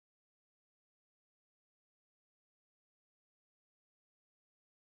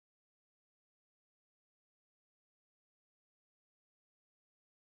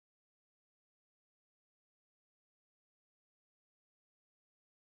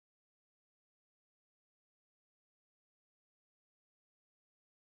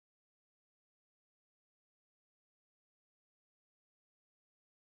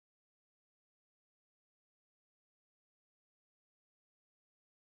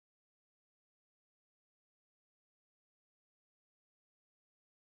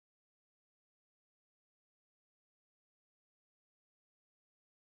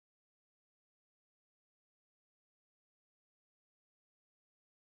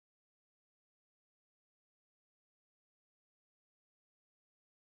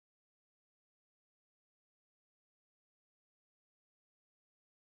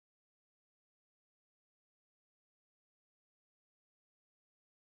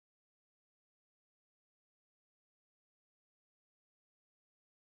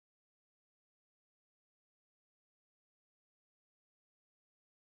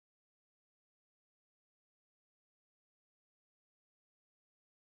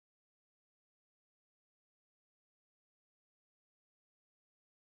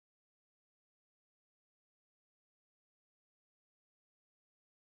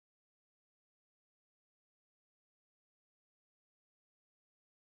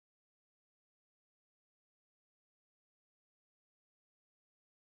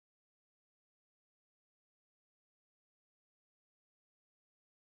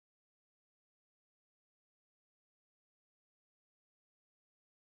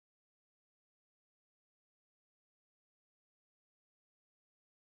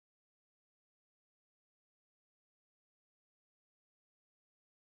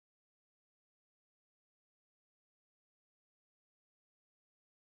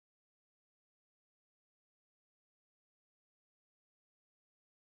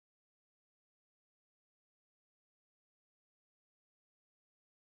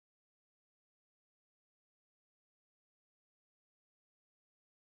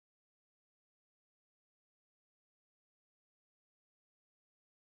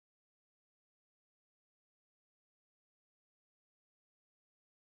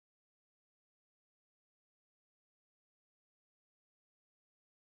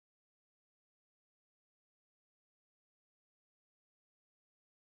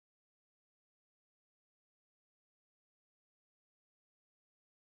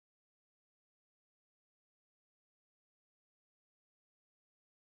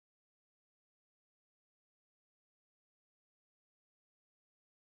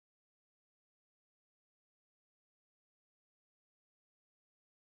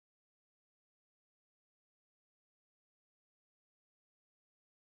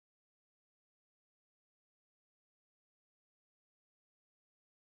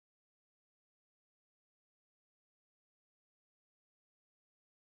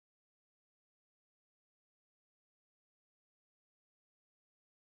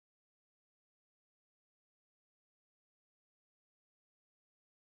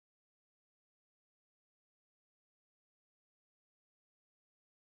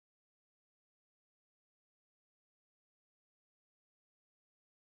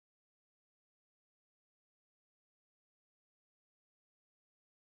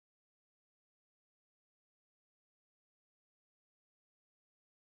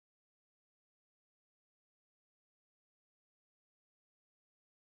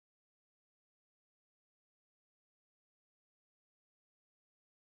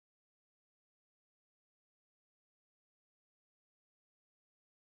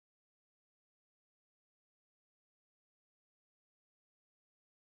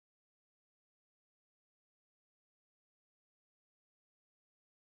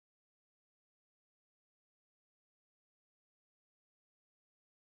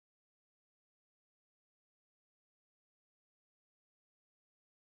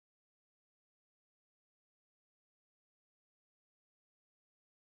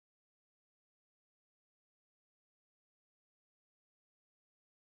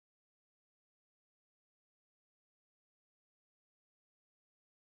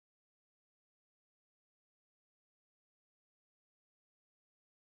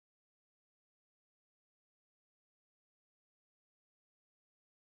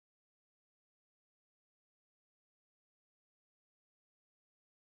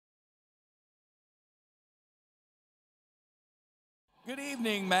Good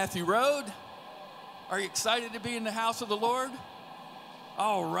evening, Matthew Road. Are you excited to be in the house of the Lord?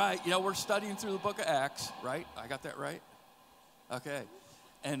 All right. You know, we're studying through the book of Acts, right? I got that right? Okay.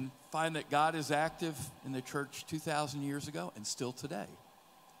 And find that God is active in the church 2,000 years ago and still today.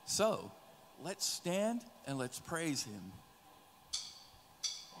 So, let's stand and let's praise him.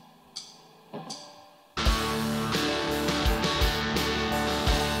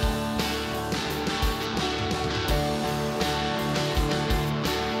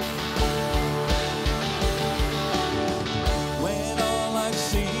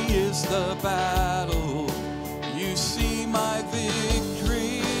 The battle, you see my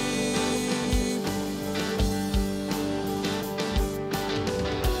victory.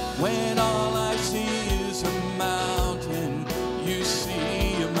 When all I see is a mountain, you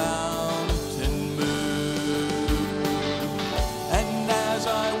see a mountain move. And as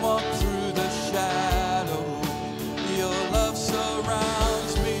I walk through the shadow, your love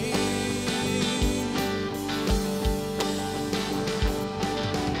surrounds me.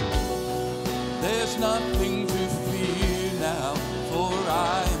 There's nothing to fear now, for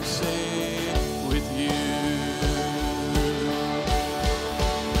I am safe with you.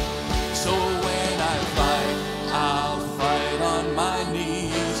 So when I fight, I'll fight on my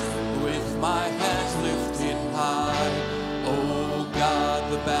knees, with my hands lifted high. Oh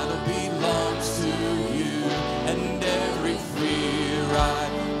God, the battle belongs to you, and every fear I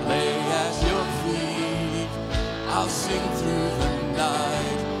lay at your feet. I'll sing through the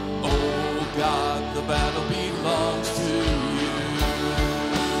night. God, the battle belongs to you.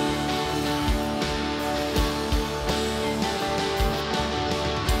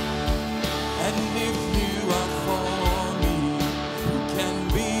 And if you are for me, who can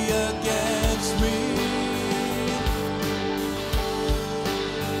be against me?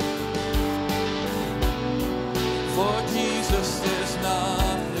 For Jesus, there's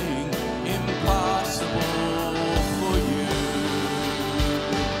nothing impossible for you.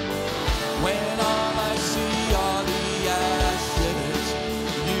 When all I see are the ashes,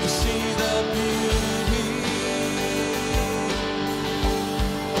 you see the beauty.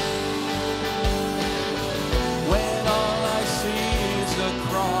 When all I see is the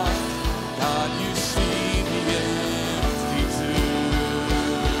cross, God, you see the empty tomb.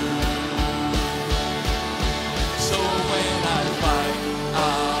 So when I fight,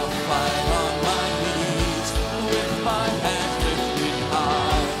 I'll fight on my knees, with my hands lifted high.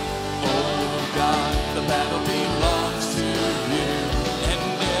 God, the battle belongs to you, and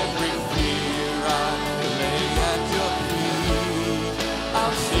every fear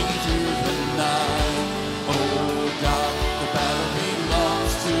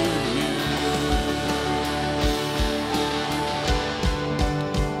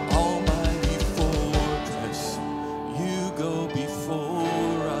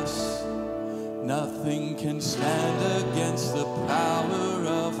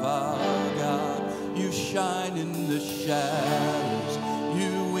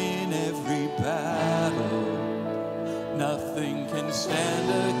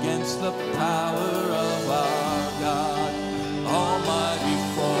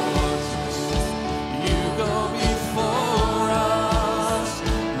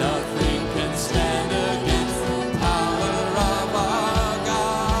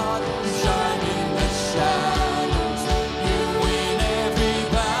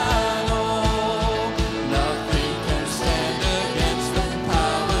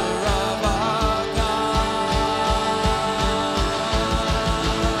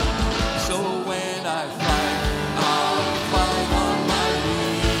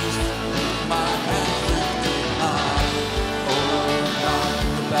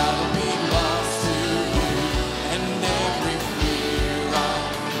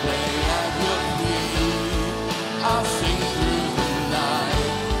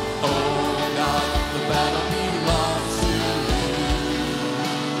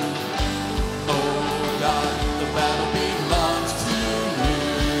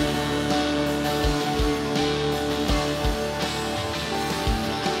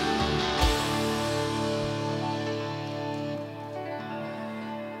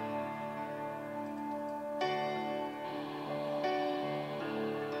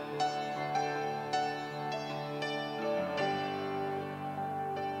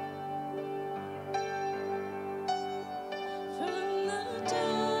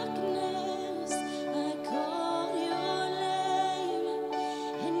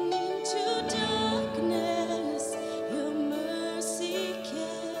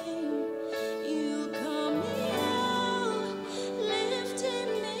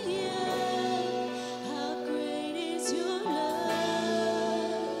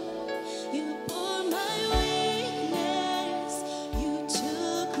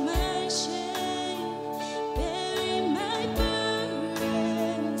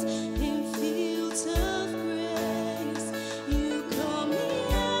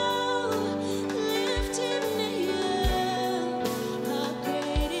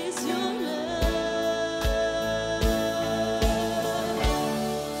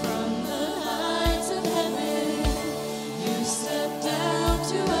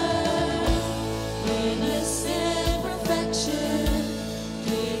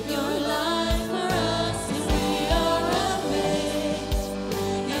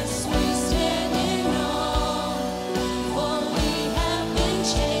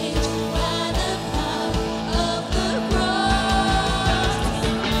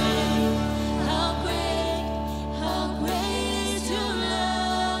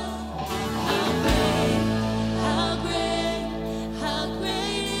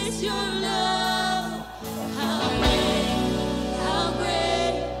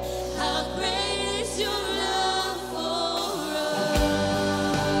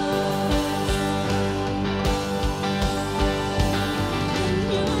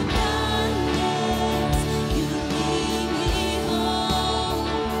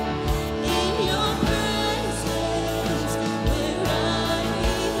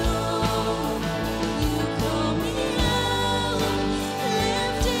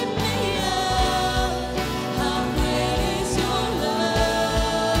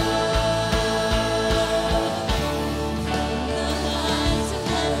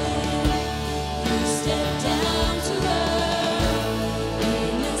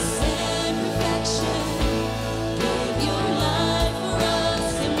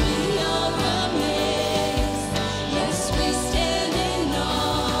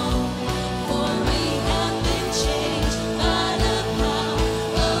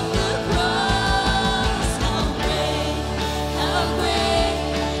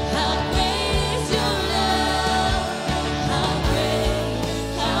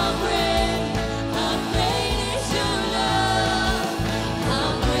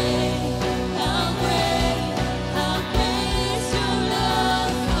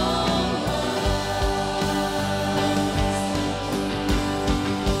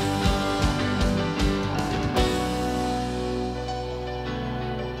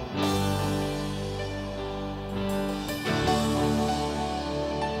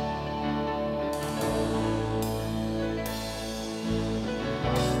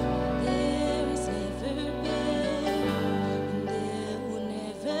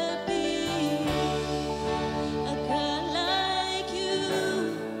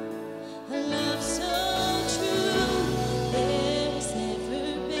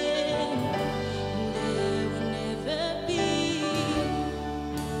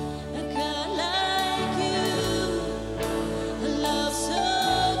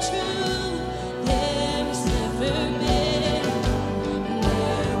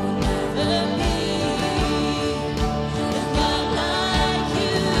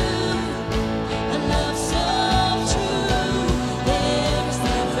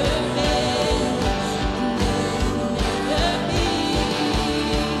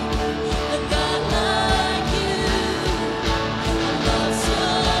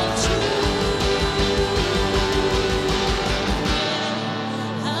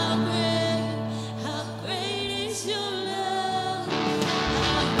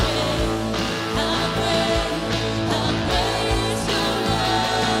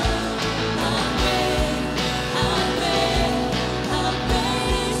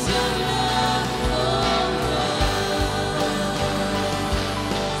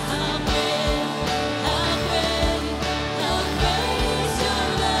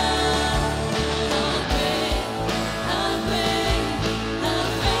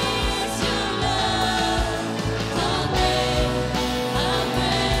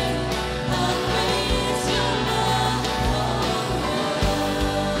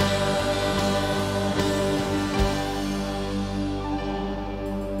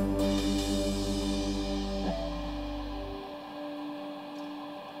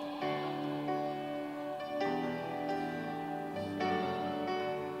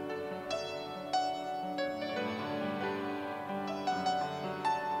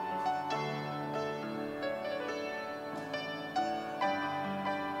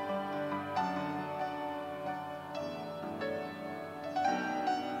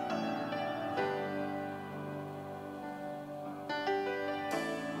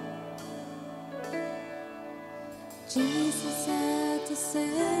Jesus at the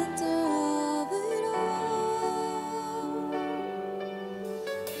center of it all.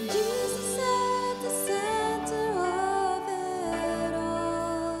 Jesus at the center of it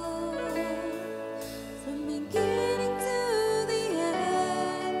all. From beginning to the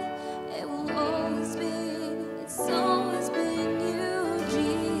end, it will always be, it's always been you,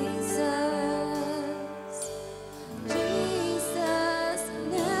 Jesus. Jesus,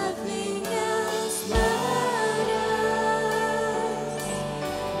 nothing else matters.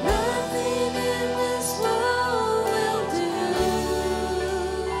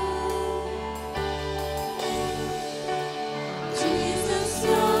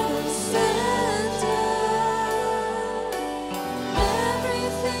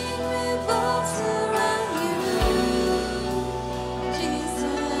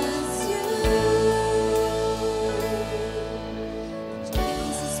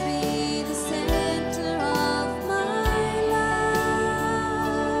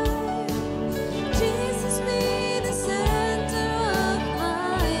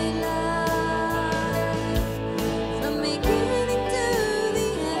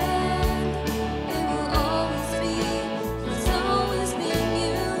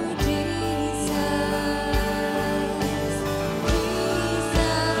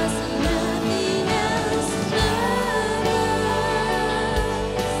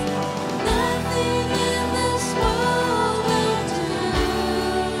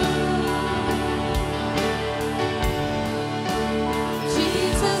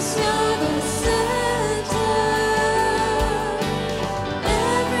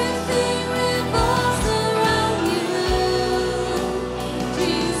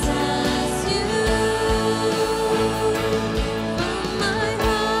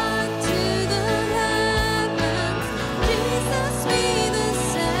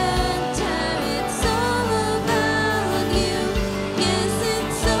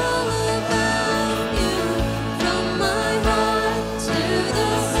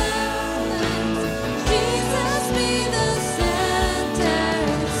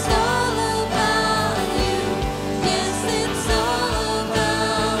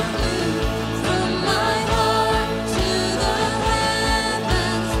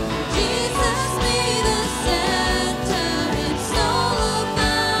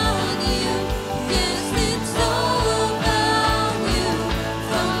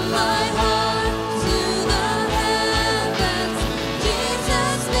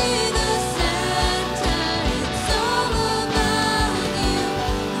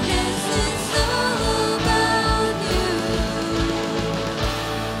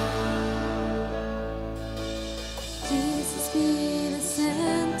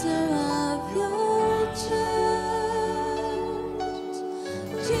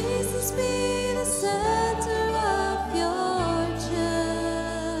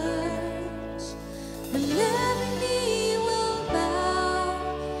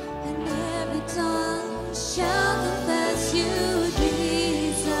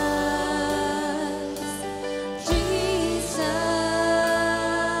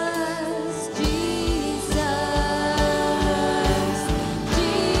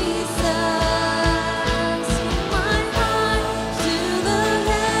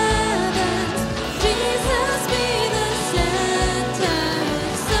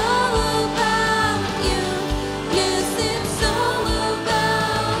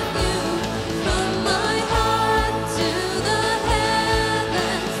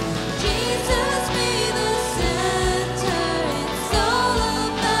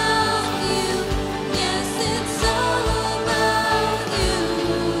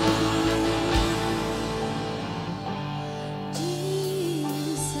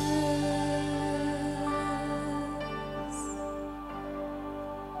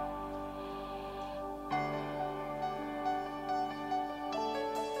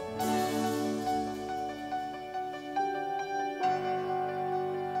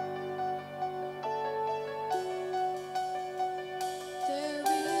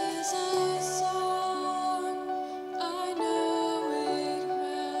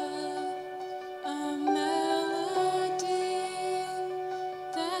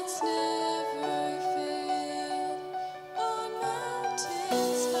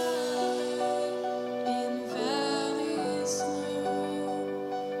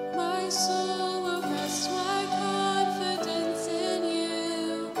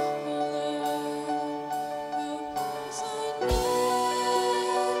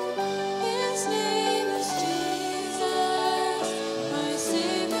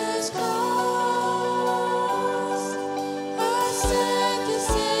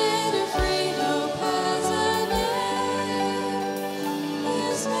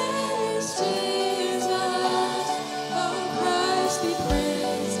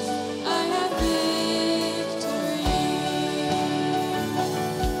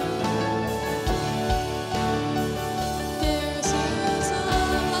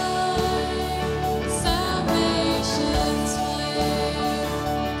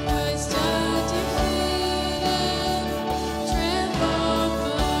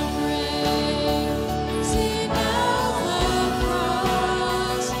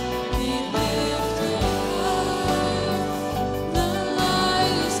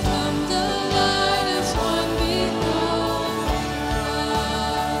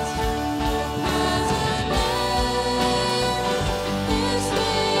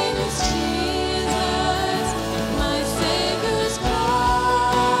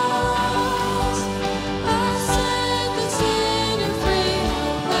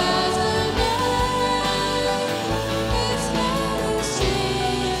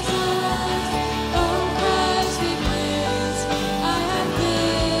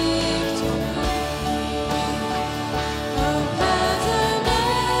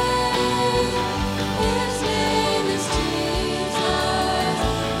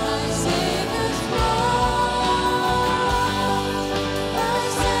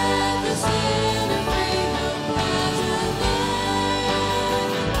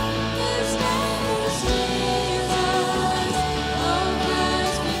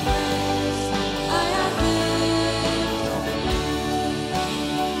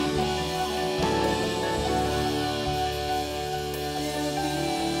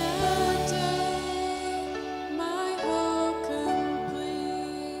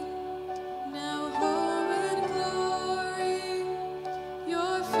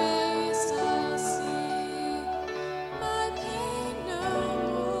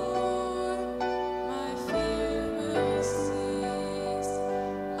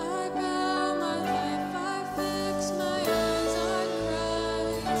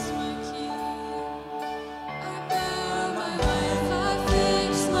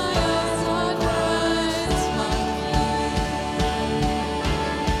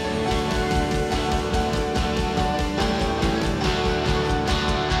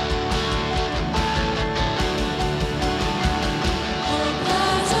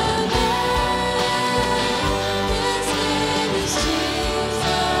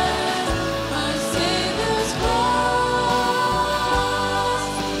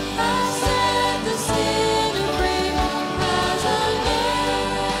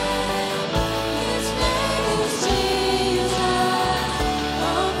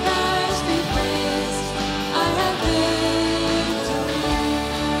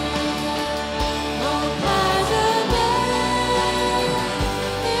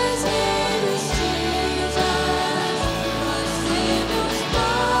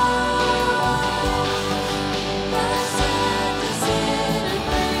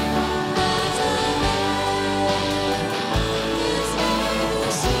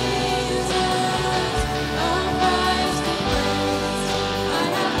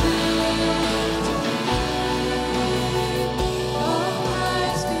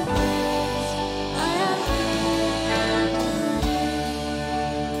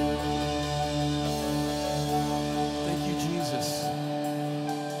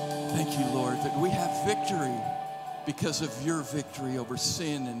 Thank you, Lord, that we have victory because of your victory over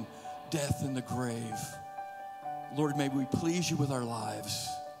sin and death and the grave. Lord, may we please you with our lives.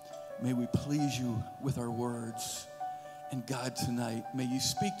 May we please you with our words. And God, tonight, may you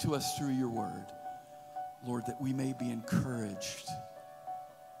speak to us through your word. Lord, that we may be encouraged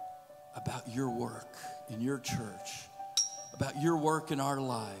about your work in your church, about your work in our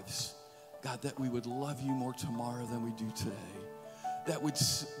lives. God, that we would love you more tomorrow than we do today. That we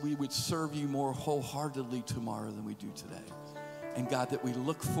would serve you more wholeheartedly tomorrow than we do today. And God, that we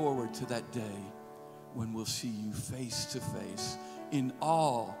look forward to that day when we'll see you face to face in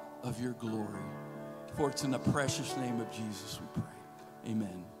all of your glory. For it's in the precious name of Jesus we pray.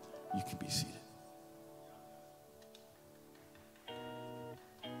 Amen. You can be seated.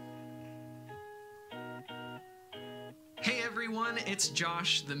 Hey everyone, it's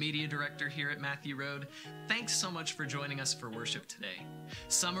Josh, the media director here at Matthew Road. Thanks so much for joining us for worship today.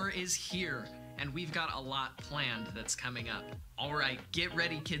 Summer is here, and we've got a lot planned that's coming up. All right, get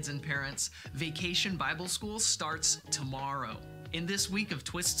ready, kids and parents. Vacation Bible School starts tomorrow. In this week of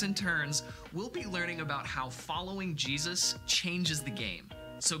twists and turns, we'll be learning about how following Jesus changes the game.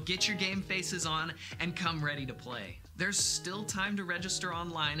 So get your game faces on and come ready to play. There's still time to register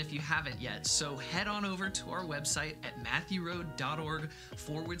online if you haven't yet, so head on over to our website at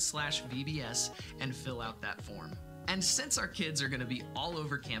matthewroad.org/VBS and fill out that form. And since our kids are going to be all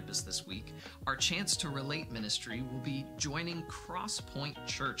over campus this week, our Chance to Relate ministry will be joining Crosspoint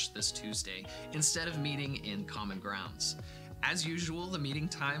Church this Tuesday instead of meeting in Common Grounds. As usual, the meeting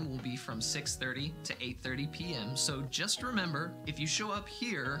time will be from 6:30 to 8:30 p.m., so just remember, if you show up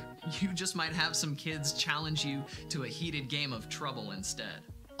here, you just might have some kids challenge you to a heated game of trouble instead.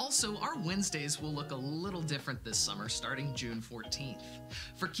 Also, our Wednesdays will look a little different this summer, starting June 14th.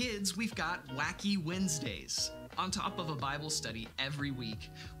 For kids, we've got Wacky Wednesdays. On top of a Bible study every week,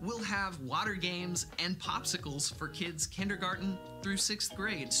 we'll have water games and popsicles for kids kindergarten through 6th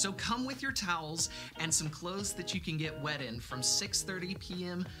grade. So come with your towels and some clothes that you can get wet in from 6:30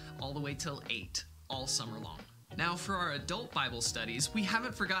 p.m. all the way till 8, all summer long. Now for our adult Bible studies, we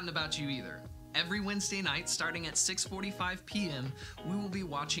haven't forgotten about you either. Every Wednesday night, starting at 6:45 p.m., we will be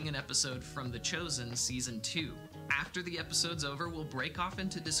watching an episode from The Chosen Season 2. After the episode's over, we'll break off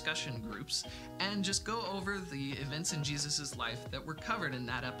into discussion groups and just go over the events in Jesus' life that were covered in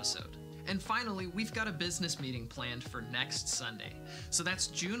that episode. And finally, we've got a business meeting planned for next Sunday. So that's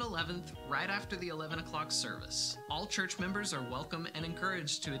June 11th, right after the 11 o'clock service. All church members are welcome and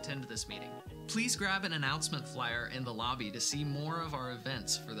encouraged to attend this meeting. Please grab an announcement flyer in the lobby to see more of our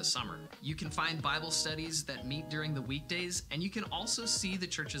events for the summer. You can find Bible studies that meet during the weekdays, and you can also see the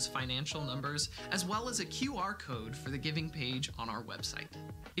church's financial numbers, as well as a QR code for the giving page on our website.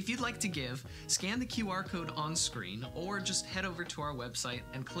 If you'd like to give, scan the QR code on screen, or just head over to our website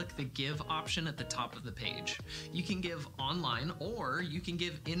and click the Give option at the top of the page. You can give online, or you can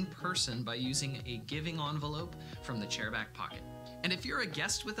give in person by using a giving envelope from the chairback pocket. And if you're a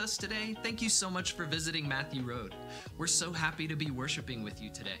guest with us today, thank you so much for visiting Matthew Road. We're so happy to be worshiping with you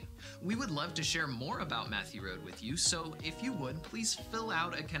today. We would love to share more about Matthew Road with you, so if you would, please fill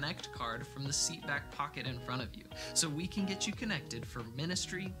out a Connect card from the seat back pocket in front of you, so we can get you connected for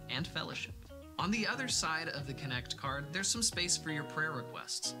ministry and fellowship. On the other side of the Connect card, there's some space for your prayer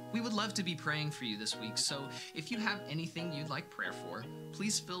requests. We would love to be praying for you this week, so if you have anything you'd like prayer for,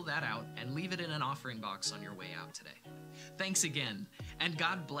 please fill that out and leave it in an offering box on your way out today. Thanks again, and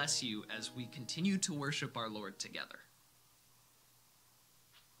God bless you as we continue to worship our Lord together.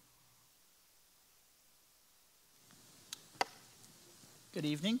 Good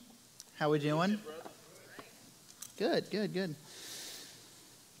evening. How we doing? Good.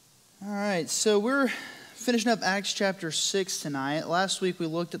 All right, so we're finishing up Acts chapter 6 tonight. Last week we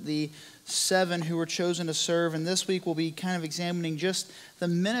looked at the 7 who were chosen to serve, and this week we'll be kind of examining just the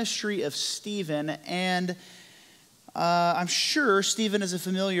ministry of Stephen. And I'm sure Stephen is a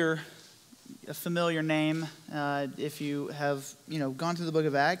familiar name. If you have gone through the book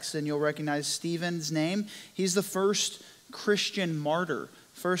of Acts, then you'll recognize Stephen's name. He's the first Christian martyr,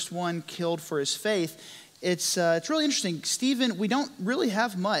 first one killed for his faith. It's really interesting. Stephen, we don't really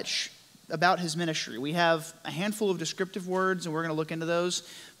have much about his ministry. We have a handful of descriptive words, and we're going to look into those,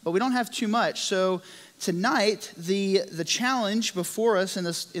 but we don't have too much. So tonight, the challenge before us in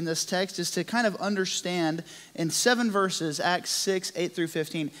this text is to kind of understand in 7 verses, Acts 6, 8 through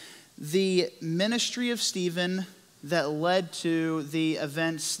 15, the ministry of Stephen that led to the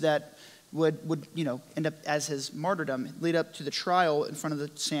events that would end up as his martyrdom, lead up to the trial in front of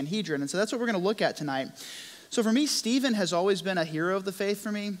the Sanhedrin. And so that's what we're going to look at tonight. So for me, Stephen has always been a hero of the faith for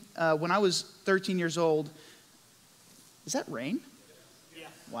me. When I was 13 years old, is that rain? Yeah.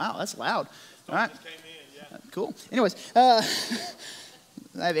 Wow, that's loud. All right. Just came in, yeah. Cool. Anyways, I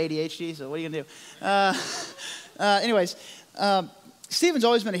have ADHD, so what are you going to do? Stephen's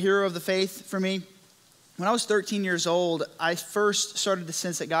always been a hero of the faith for me. When I was 13 years old, I first started to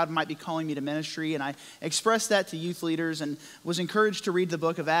sense that God might be calling me to ministry, and I expressed that to youth leaders and was encouraged to read the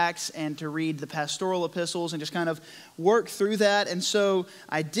book of Acts and to read the pastoral epistles and just kind of work through that. And so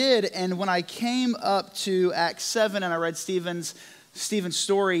I did, and when I came up to Acts 7 and I read Stephen's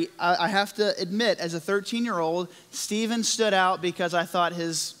story, I have to admit, as a 13-year-old, Stephen stood out because I thought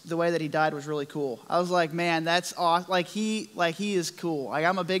the way that he died was really cool. I was like, man, that's awesome. He is cool. Like,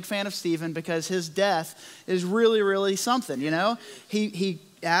 I'm a big fan of Stephen because his death is really, really something, you know? He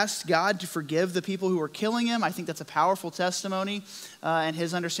asked God to forgive the people who were killing him. I think that's a powerful testimony, and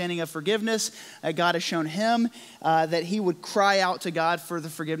his understanding of forgiveness. God has shown him that he would cry out to God for the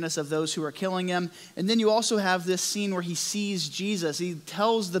forgiveness of those who are killing him. And then you also have this scene where he sees Jesus. He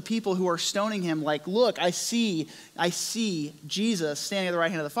tells the people who are stoning him, like, look, I see Jesus standing at the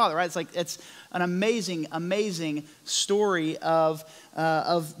right hand of the Father, right? It's an amazing, amazing story of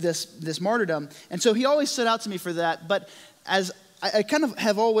this martyrdom. And so he always stood out to me for that. But as I kind of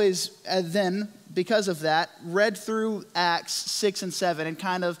have always then, because of that, read through Acts 6 and 7 and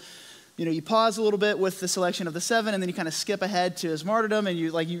kind of, you pause a little bit with the selection of the 7 and then you kind of skip ahead to his martyrdom and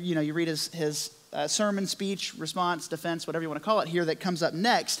you read his sermon, speech, response, defense, whatever you want to call it here that comes up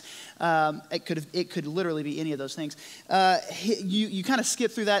next. It could literally be any of those things. You kind of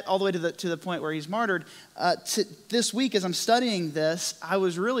skip through that all the way to the point where he's martyred. This week, as I'm studying this, I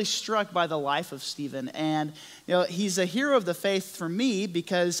was really struck by the life of Stephen. And he's a hero of the faith for me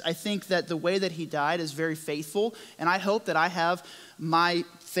because I think that the way that he died is very faithful. And I hope that I have my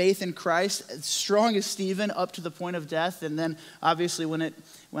faith in Christ as strong as Stephen up to the point of death. And then obviously when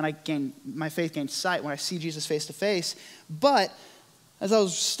my faith gained sight, when I see Jesus face to face. But as I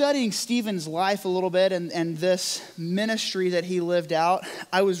was studying Stephen's life a little bit and this ministry that he lived out,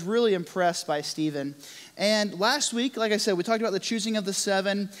 I was really impressed by Stephen. And last week, like I said, we talked about the choosing of the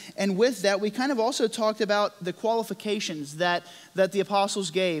 7. And with that, we kind of also talked about the qualifications that the apostles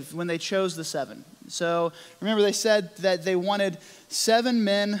gave when they chose the 7. So remember, they said that they wanted 7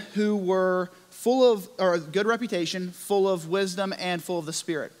 men who were good reputation, full of wisdom, and full of the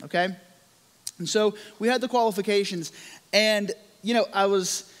Spirit, okay? And so we had the qualifications. And, I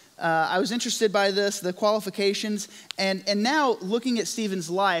was interested by the qualifications, and now looking at Stephen's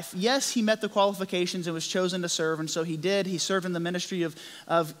life, yes, he met the qualifications and was chosen to serve, and so he did. He served in the ministry of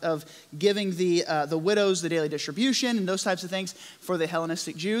giving the widows the daily distribution and those types of things for the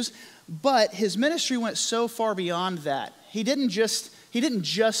Hellenistic Jews. But his ministry went so far beyond that. He didn't just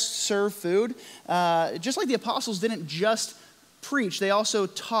serve food, just like the apostles didn't just preach. They also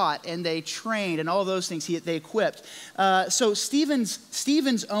taught and they trained and all those things they equipped. So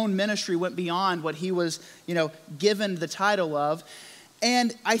Stephen's own ministry went beyond what he was, given the title of.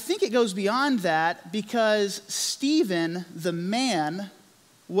 And I think it goes beyond that because Stephen, the man,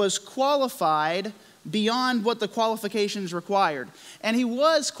 was qualified beyond what the qualifications required. And he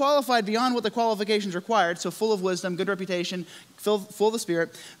was qualified beyond what the qualifications required, so full of wisdom, good reputation, full of the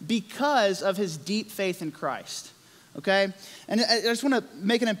Spirit, because of his deep faith in Christ. Okay? And I just want to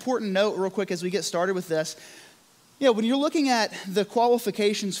make an important note real quick as we get started with this. When you're looking at the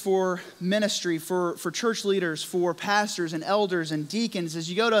qualifications for ministry, for church leaders, for pastors and elders and deacons, as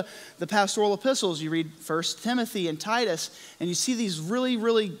you go to the pastoral epistles, you read 1 Timothy and Titus, and you see these really,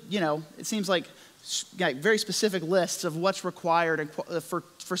 really, it seems like very specific lists of what's required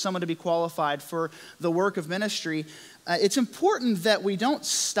for someone to be qualified for the work of ministry. It's important that we don't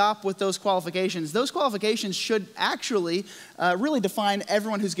stop with those qualifications. Those qualifications should actually really define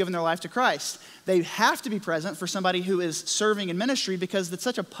everyone who's given their life to Christ. They have to be present for somebody who is serving in ministry because it's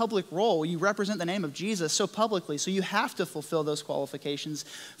such a public role. You represent the name of Jesus so publicly, so you have to fulfill those qualifications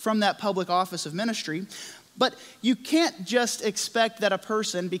from that public office of ministry. But you can't just expect that a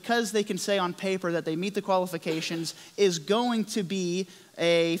person, because they can say on paper that they meet the qualifications, is going to be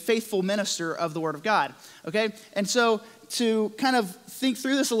a faithful minister of the Word of God, okay? And so to kind of think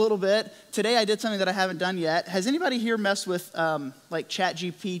through this a little bit, today I did something that I haven't done yet. Has anybody here messed with like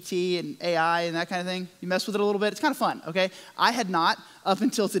ChatGPT and AI and that kind of thing? You messed with it a little bit? It's kind of fun, okay? I had not up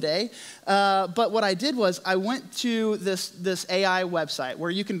until today, but what I did was I went to this AI website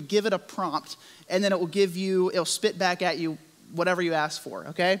where you can give it a prompt and then it'll spit back at you whatever you ask for,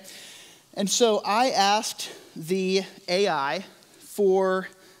 okay? And so I asked the AI for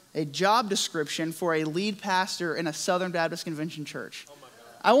a job description for a lead pastor in a Southern Baptist Convention church. Oh my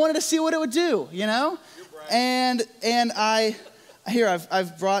God. I wanted to see what it would do, And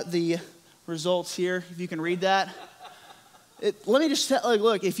I've brought the results here, if you can read that. let me just tell,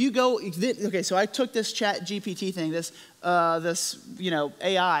 look, if you go, okay, so I took this Chat GPT thing, this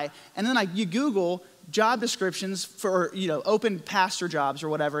AI, and then you Google job descriptions for, open pastor jobs or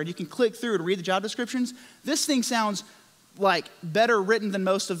whatever, and you can click through to read the job descriptions. This thing sounds like better written than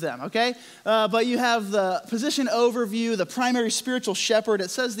most of them, okay? But you have the position overview, the primary spiritual shepherd.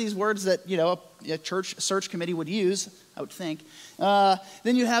 It says these words that, a church search committee would use, I would think.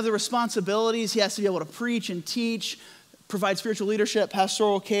 Then you have the responsibilities. He has to be able to preach and teach, provide spiritual leadership,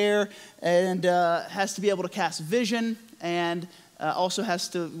 pastoral care, and has to be able to cast vision, and also has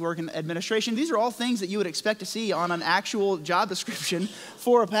to work in administration. These are all things that you would expect to see on an actual job description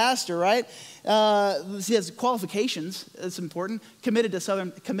for a pastor, right? He has qualifications. It's important. Committed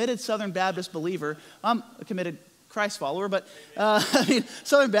Southern Baptist believer. I'm a committed Christ follower, but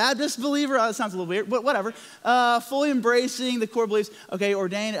Southern Baptist believer. That sounds a little weird, but whatever. Fully embracing the core beliefs. Okay,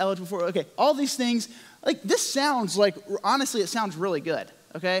 ordained, eligible for. Okay, all these things. This sounds honestly, it sounds really good.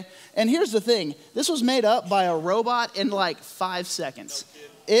 Okay, and here's the thing: this was made up by a robot in 5 seconds.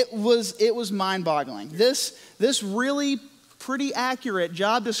 It was mind-boggling. This really pretty accurate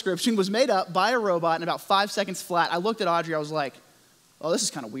job description was made up by a robot in about 5 seconds flat. I looked at Audrey. I was like, "Oh, this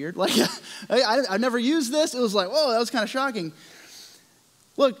is kind of weird." I've never used this. It was like, "Whoa, that was kind of shocking."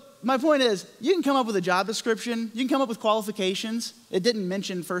 Look, my point is, you can come up with a job description. You can come up with qualifications. It didn't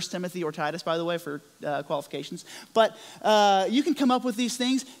mention 1 Timothy or Titus, by the way, for qualifications. But you can come up with these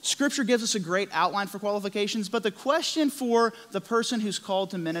things. Scripture gives us a great outline for qualifications. But the question for the person who's called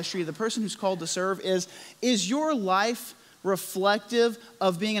to ministry, the person who's called to serve is your life reflective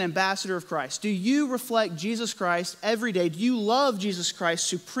of being an ambassador of Christ? Do you reflect Jesus Christ every day? Do you love Jesus Christ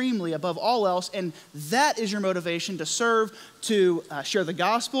supremely above all else? And that is your motivation to serve, to share the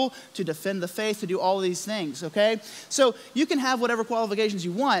gospel, to defend the faith, to do all of these things, okay? So you can have whatever qualifications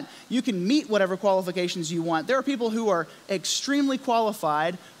you want. You can meet whatever qualifications you want. There are people who are extremely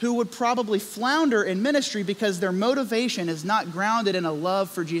qualified who would probably flounder in ministry because their motivation is not grounded in a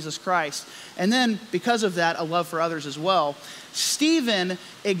love for Jesus Christ. And then, because of that, a love for others as well. Stephen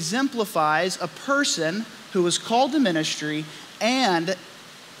exemplifies a person who is called to ministry and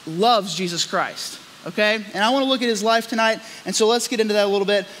loves Jesus Christ. Okay? And I want to look at his life tonight, and so let's get into that a little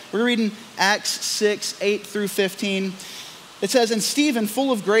bit. We're reading Acts 6, 8 through 15. It says, "And Stephen,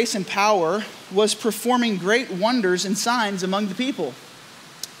 full of grace and power, was performing great wonders and signs among the people.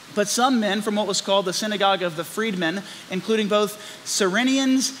 But some men from what was called the synagogue of the freedmen, including both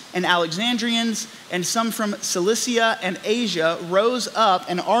Cyrenians and Alexandrians, and some from Cilicia and Asia, rose up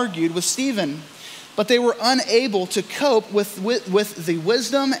and argued with Stephen. But they were unable to cope with the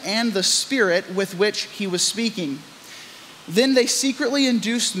wisdom and the spirit with which he was speaking. Then they secretly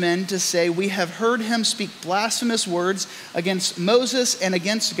induced men to say, 'We have heard him speak blasphemous words against Moses and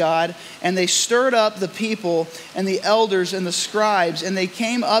against God.' And they stirred up the people and the elders and the scribes, and they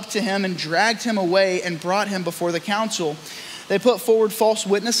came up to him and dragged him away and brought him before the council. They put forward false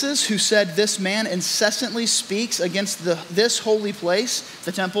witnesses who said, 'This man incessantly speaks against this holy place,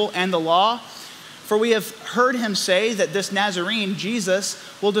 the temple, and the law. For we have heard him say that this Nazarene, Jesus,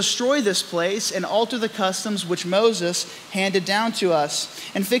 will destroy this place and alter the customs which Moses handed down to us.'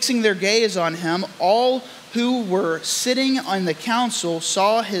 And fixing their gaze on him, all who were sitting on the council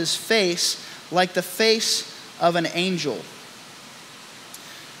saw his face like the face of an angel."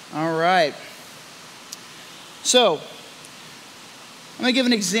 All right. So, I'm going to give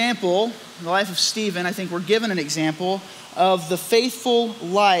an example in the life of Stephen. I think we're given an example of the faithful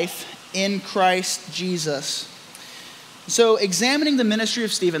life in Christ Jesus. So examining the ministry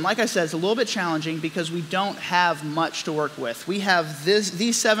of Stephen, like I said, is a little bit challenging because we don't have much to work with. We have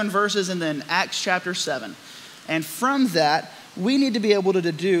these 7 verses and then Acts chapter 7. And from that, we need to be able to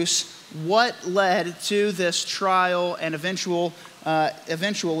deduce what led to this trial and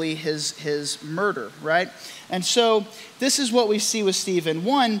eventually his murder, right? And so this is what we see with Stephen.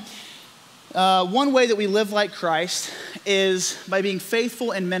 One way that we live like Christ is by being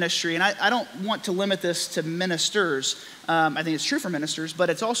faithful in ministry. And I don't want to limit this to ministers. I think it's true for ministers, but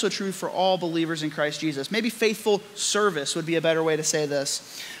it's also true for all believers in Christ Jesus. Maybe faithful service would be a better way to say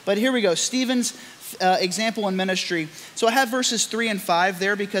this. But here we go. Stephen's example in ministry. So I have verses 3 and 5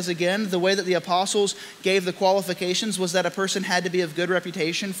 there because, again, the way that the apostles gave the qualifications was that a person had to be of good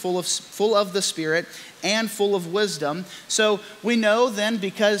reputation, full of the Spirit, and full of wisdom. So we know then,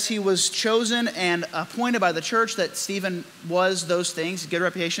 because he was chosen and appointed by the church, that Stephen was those things: good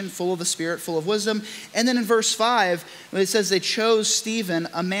reputation, full of the Spirit, full of wisdom. And then in verse 5, it says they chose Stephen,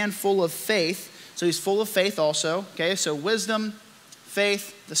 a man full of faith. So he's full of faith also. Okay, so wisdom,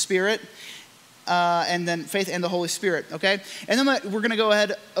 faith, the Spirit. and then faith and the Holy Spirit, okay? And then we're going to go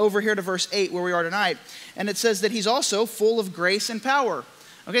ahead over here to verse 8 where we are tonight. And it says that he's also full of grace and power.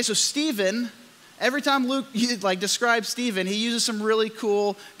 Okay, so Stephen, every time Luke describes Stephen, he uses some really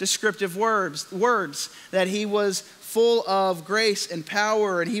cool descriptive words that he was full of grace and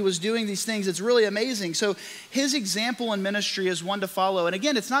power, and he was doing these things. It's really amazing. So his example in ministry is one to follow. And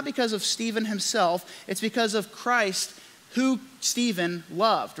again, it's not because of Stephen himself, it's because of Christ who Stephen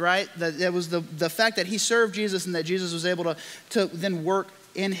loved, right? That it was the fact that he served Jesus and that Jesus was able to then work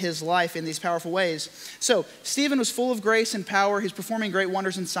in his life in these powerful ways. So Stephen was full of grace and power. He's performing great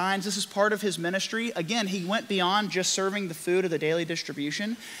wonders and signs. This is part of his ministry. Again, he went beyond just serving the food of the daily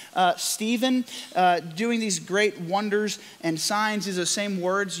distribution. Stephen doing these great wonders and signs is the same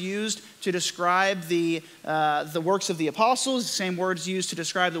words used to describe the works of the apostles, the same words used to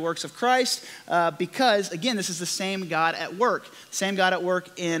describe the works of Christ, because, again, this is the same God at work. The same God at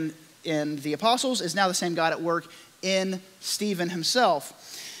work in the apostles is now the same God at work in Stephen himself.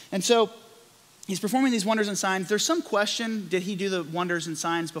 And so he's performing these wonders and signs. There's some question, did he do the wonders and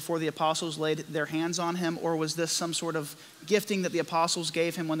signs before the apostles laid their hands on him, or was this some sort of gifting that the apostles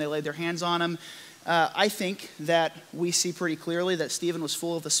gave him when they laid their hands on him? I think that we see pretty clearly that Stephen was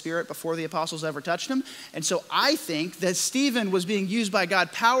full of the Spirit before the apostles ever touched him. And so I think that Stephen was being used by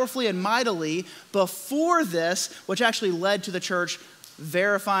God powerfully and mightily before this, which actually led to the church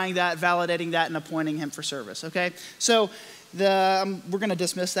verifying that, validating that, and appointing him for service, okay? So we're going to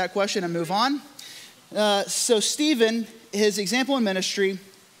dismiss that question and move on. So Stephen, his example in ministry,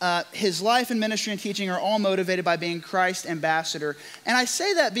 his life and ministry and teaching are all motivated by being Christ's ambassador. And I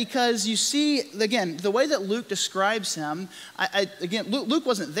say that because you see, again, the way that Luke describes him, Luke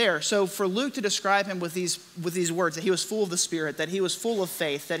wasn't there. So for Luke to describe him with these words, that he was full of the Spirit, that he was full of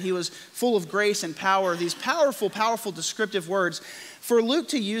faith, that he was full of grace and power, these powerful, powerful descriptive words, for Luke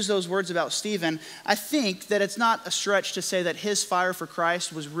to use those words about Stephen, I think that it's not a stretch to say that his fire for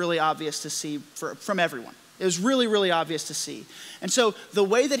Christ was really obvious to see from everyone. It was really, really obvious to see. And so the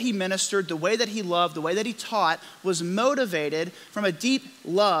way that he ministered, the way that he loved, the way that he taught was motivated from a deep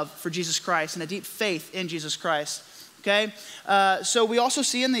love for Jesus Christ and a deep faith in Jesus Christ. Okay? So we also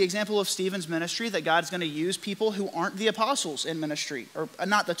see in the example of Stephen's ministry that God's going to use people who aren't the apostles in ministry, or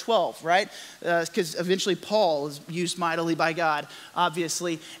not the 12, right? Because eventually Paul is used mightily by God,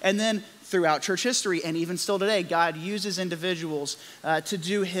 obviously. And then throughout church history, and even still today, God uses individuals to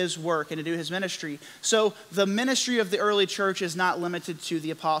do his work and to do his ministry. So the ministry of the early church is not limited to the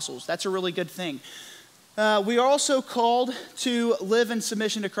apostles. That's a really good thing. We are also called to live in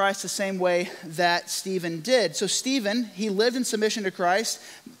submission to Christ the same way that Stephen did. So Stephen, he lived in submission to Christ,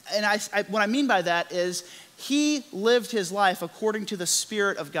 and what I mean by that is he lived his life according to the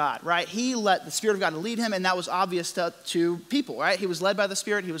Spirit of God, right? He let the Spirit of God lead him, and that was obvious to people, right? He was led by the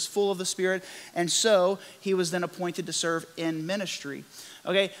Spirit, he was full of the Spirit, and so he was then appointed to serve in ministry.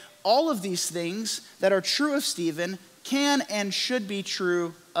 Okay, all of these things that are true of Stephen can and should be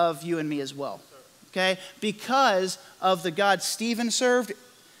true of you and me as well. Okay, because of the God Stephen served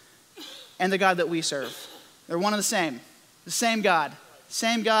and the God that we serve. They're one and the same God.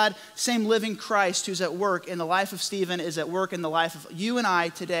 Same God, same living Christ who's at work in the life of Stephen is at work in the life of you and I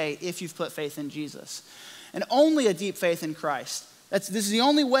today if you've put faith in Jesus. And only a deep faith in Christ. This is the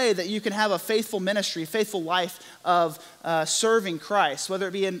only way that you can have a faithful ministry, faithful life of serving Christ, whether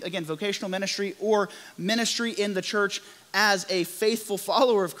it be in, again, vocational ministry or ministry in the church as a faithful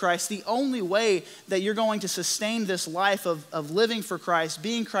follower of Christ. The only way that you're going to sustain this life of living for Christ,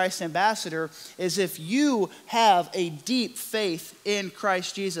 being Christ's ambassador, is if you have a deep faith in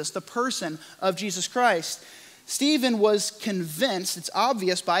Christ Jesus, the person of Jesus Christ. Stephen was convinced, it's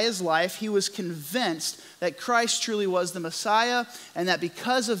obvious by his life, he was convinced that Christ truly was the Messiah, and that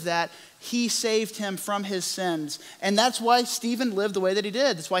because of that, he saved him from his sins. And that's why Stephen lived the way that he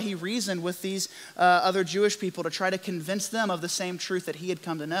did. That's why he reasoned with these other Jewish people to try to convince them of the same truth that he had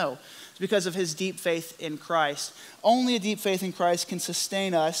come to know. It's because of his deep faith in Christ. Only a deep faith in Christ can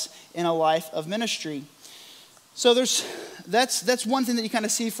sustain us in a life of ministry. So that's one thing that you kind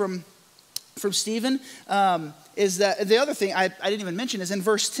of see from Stephen. Is that the other thing I didn't even mention is in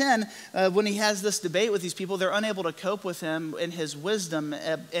verse 10, when he has this debate with these people, they're unable to cope with him in his wisdom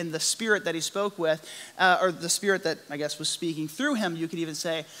and the spirit that he spoke with, or the spirit that I guess was speaking through him, you could even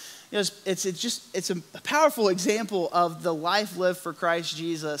say. It's a powerful example of the life lived for Christ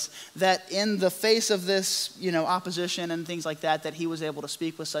Jesus, that in the face of this, opposition and things like that he was able to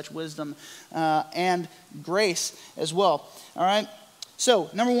speak with such wisdom and grace as well. All right. So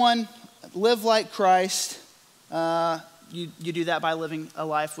number one, live like Christ. You do that by living a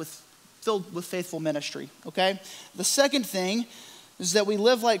life filled with faithful ministry, okay? The second thing is that we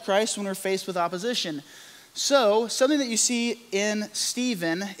live like Christ when we're faced with opposition. So, something that you see in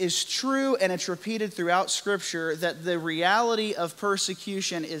Stephen is true, and it's repeated throughout Scripture, that the reality of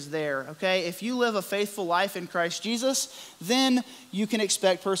persecution is there, okay? If you live a faithful life in Christ Jesus, then you can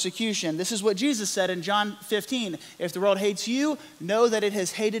expect persecution. This is what Jesus said in John 15. If the world hates you, know that it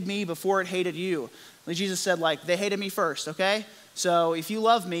has hated me before it hated you. Like Jesus said, like, they hated me first, okay? So if you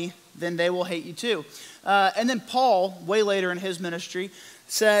love me, then they will hate you too. And then Paul, way later in his ministry,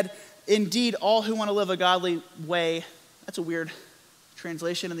 said, indeed, all who want to live a godly way, that's a weird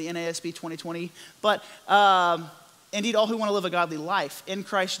translation in the NASB 2020, but indeed, all who want to live a godly life in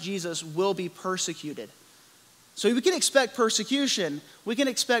Christ Jesus will be persecuted. So we can expect persecution. We can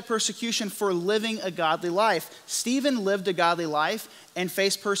expect persecution for living a godly life. Stephen lived a godly life and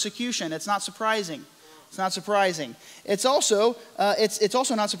faced persecution. It's not surprising. It's not surprising. It's also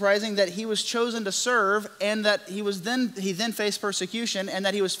not surprising that he was chosen to serve, and that he then faced persecution, and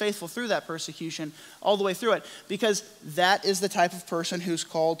that he was faithful through that persecution all the way through it, because that is the type of person who's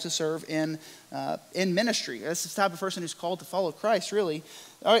called to serve in ministry. That's the type of person who's called to follow Christ, really.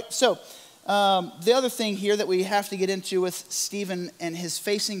 All right, so the other thing here that we have to get into with Stephen and his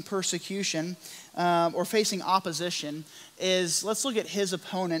facing persecution or facing opposition is, let's look at his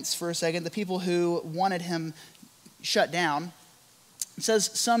opponents for a second, the people who wanted him shut down. It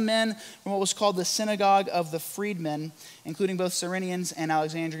says, some men from what was called the synagogue of the freedmen, including both Cyrenians and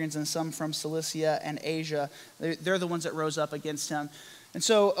Alexandrians, and some from Cilicia and Asia, they're the ones that rose up against him. And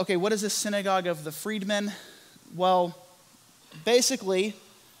so, okay, what is this synagogue of the freedmen? Well, basically,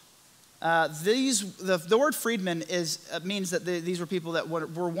 the word freedmen means that these were people that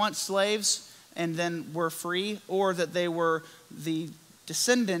were once slaves and then were free, or that they were the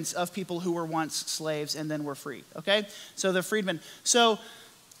descendants of people who were once slaves and then were free, okay? So they're freedmen. So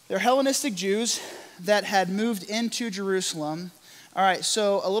they're Hellenistic Jews that had moved into Jerusalem. All right,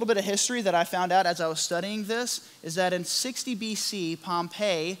 so a little bit of history that I found out as I was studying this is that in 60 BC,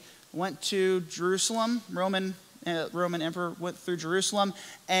 Pompey went to Jerusalem. Roman emperor went through Jerusalem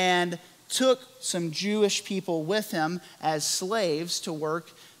and took some Jewish people with him as slaves to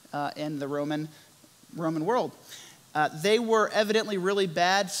work in the Roman world. They were evidently really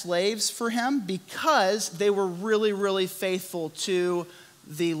bad slaves for him because they were really, really faithful to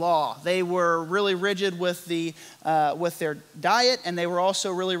the law. They were really rigid with their diet, and they were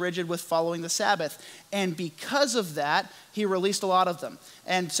also really rigid with following the Sabbath. And because of that, he released a lot of them.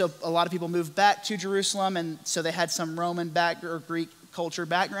 And so a lot of people moved back to Jerusalem, and so they had some Roman or Greek culture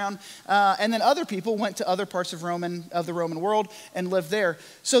background, and then other people went to other parts of the Roman world and lived there.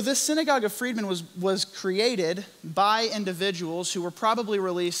 So this synagogue of freedmen was created by individuals who were probably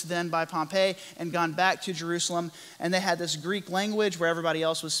released then by Pompey and gone back to Jerusalem, and they had this Greek language where everybody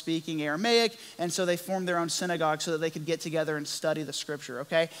else was speaking Aramaic, and so they formed their own synagogue so that they could get together and study the scripture,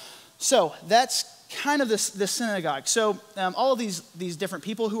 okay? So that's kind of the synagogue. So all of these different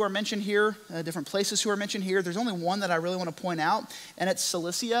people who are mentioned here, different places who are mentioned here, there's only one that I really want to point out, and it's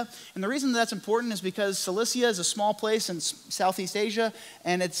Cilicia. And the reason that's important is because Cilicia is a small place in Southeast Asia,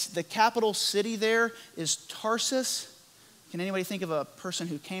 and it's the capital city there is Tarsus. Can anybody think of a person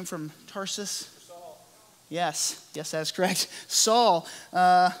who came from Tarsus? Saul. Yes, that's correct. Saul,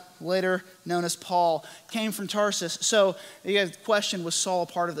 later known as Paul, came from Tarsus. So the question, was Saul a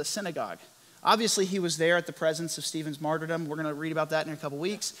part of the synagogue? Obviously, he was there at the presence of Stephen's martyrdom. We're going to read about that in a couple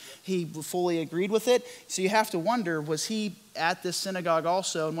weeks. He fully agreed with it. So you have to wonder, was he at this synagogue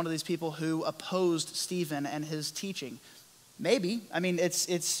also, and one of these people who opposed Stephen and his teaching? Maybe. I mean,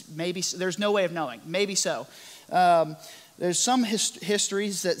 it's maybe. There's no way of knowing. Maybe so. There's some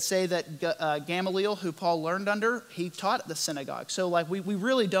histories that say that Gamaliel, who Paul learned under, he taught at the synagogue. So we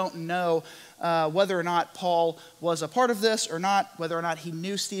really don't know whether or not Paul was a part of this or not, whether or not he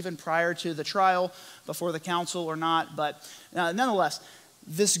knew Stephen prior to the trial, before the council or not. But nonetheless,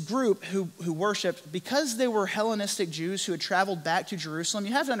 this group who worshiped, because they were Hellenistic Jews who had traveled back to Jerusalem,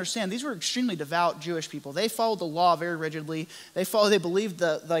 you have to understand, these were extremely devout Jewish people. They followed the law very rigidly. They believed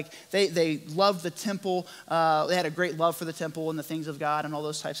they loved the temple. They had a great love for the temple and the things of God and all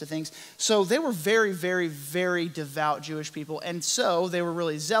those types of things. So they were very, very, very devout Jewish people, and so they were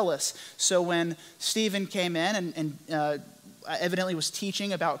really zealous. So when Stephen came in and evidently was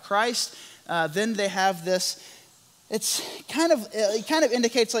teaching about Christ, then they have this. It kind of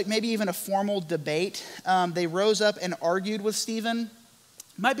indicates like maybe even a formal debate. They rose up and argued with Stephen.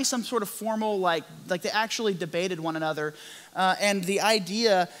 Might be some sort of formal, like they actually debated one another. And the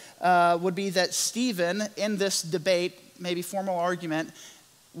idea would be that Stephen, in this debate, maybe formal argument,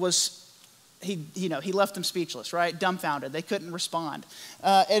 was he left them speechless, right? Dumbfounded. They couldn't respond.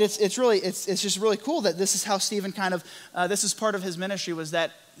 And it's just really cool that this is how Stephen this is part of his ministry, was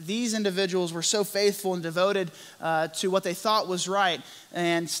that these individuals were so faithful and devoted to what they thought was right.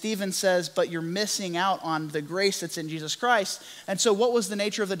 And Stephen says, but you're missing out on the grace that's in Jesus Christ. And so what was the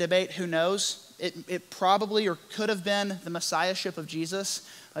nature of the debate? Who knows? It probably or could have been the messiahship of Jesus.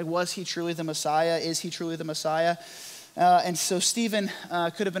 Like, was he truly the Messiah? Is he truly the Messiah? And so Stephen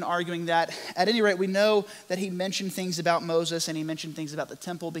could have been arguing that. At any rate, we know that he mentioned things about Moses and he mentioned things about the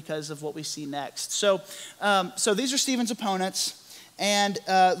temple because of what we see next. So these are Stephen's opponents. And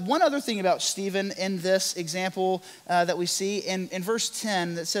one other thing about Stephen in this example that we see in verse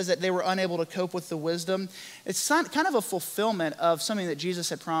 10 that says that they were unable to cope with the wisdom. It's kind of a fulfillment of something that Jesus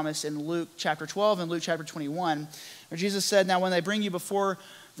had promised in Luke chapter 12 and Luke chapter 21, where Jesus said, now when they bring you before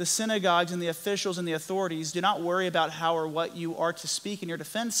the synagogues and the officials and the authorities, do not worry about how or what you are to speak in your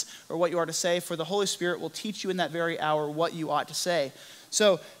defense or what you are to say, for the Holy Spirit will teach you in that very hour what you ought to say.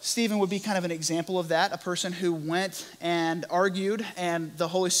 So Stephen would be kind of an example of that, a person who went and argued, and the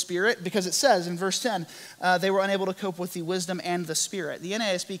Holy Spirit, because it says in verse 10, they were unable to cope with the wisdom and the Spirit. The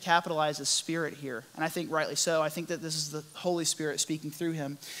NASB capitalizes Spirit here, and I think rightly so. I think that this is the Holy Spirit speaking through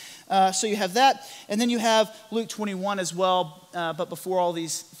him. So you have that, and then you have Luke 21 as well. But before all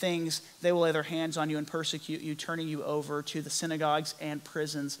these things, they will lay their hands on you and persecute you, turning you over to the synagogues and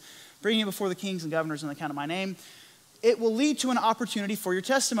prisons, bringing you before the kings and governors on the account of my name. It will lead to an opportunity for your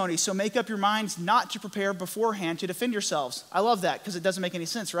testimony. So make up your minds not to prepare beforehand to defend yourselves. I love that because it doesn't make any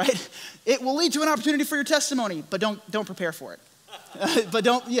sense, right? It will lead to an opportunity for your testimony, but don't prepare for it.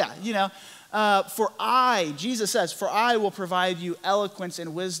 For I, Jesus says, for I will provide you eloquence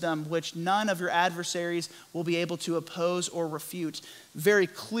and wisdom, which none of your adversaries will be able to oppose or refute. Very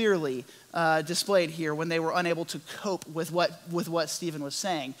clearly displayed here when they were unable to cope with what Stephen was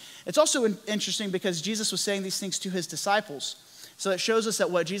saying. It's also interesting because Jesus was saying these things to his disciples. So it shows us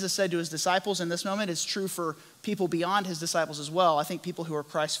that what Jesus said to his disciples in this moment is true for people beyond his disciples as well. I think people who are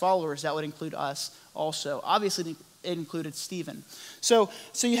Christ followers, that would include us also. Obviously, it included Stephen. So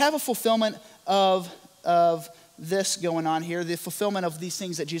you have a fulfillment of this going on here, the fulfillment of these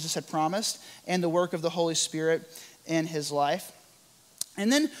things that Jesus had promised and the work of the Holy Spirit in his life.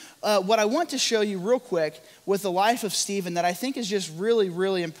 And then what I want to show you real quick with the life of Stephen that I think is just really,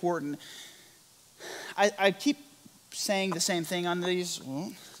 really important. I keep saying the same thing on these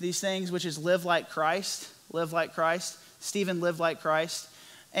things, which is live like Christ, live like Christ. Stephen lived like Christ.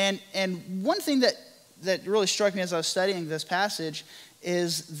 And one thing that really struck me as I was studying this passage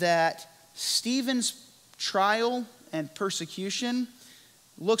is that Stephen's trial and persecution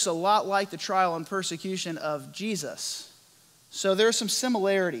looks a lot like the trial and persecution of Jesus. So there are some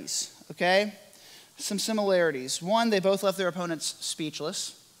similarities, okay? Some similarities. One, they both left their opponents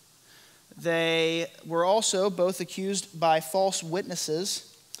speechless. They were also both accused by false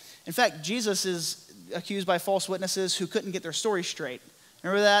witnesses. In fact, Jesus is accused by false witnesses who couldn't get their story straight.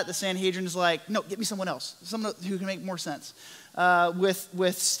 Remember that? The Sanhedrin is like, no, get me someone else, someone who can make more sense.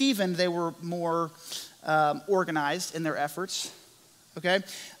 With Stephen, they were more organized in their efforts, okay?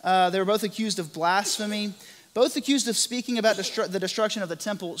 They were both accused of blasphemy, both accused of speaking about the destruction of the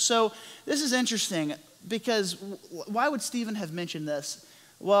temple. So this is interesting because why would Stephen have mentioned this?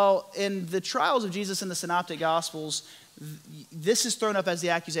 Well, in the trials of Jesus in the Synoptic Gospels, this is thrown up as the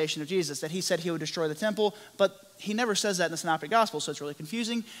accusation of Jesus, that he said he would destroy the temple, but he never says that in the Synoptic Gospels, so it's really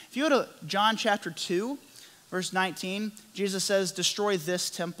confusing. If you go to John chapter 2, verse 19, Jesus says, destroy this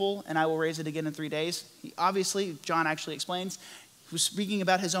temple and I will raise it again in 3 days. Obviously, John actually explains, he was speaking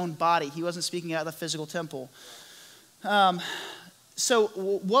about his own body. He wasn't speaking about the physical temple. So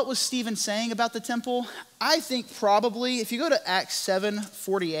what was Stephen saying about the temple? I think probably, if you go to Acts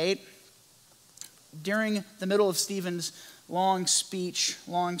 7:48, during the middle of Stephen's long speech,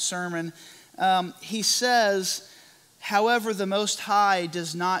 long sermon, he says, however, the Most High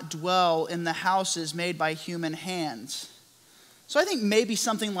does not dwell in the houses made by human hands. So I think maybe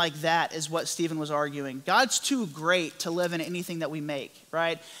something like that is what Stephen was arguing. God's too great to live in anything that we make,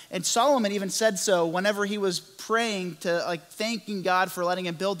 right? And Solomon even said so whenever he was praying to, thanking God for letting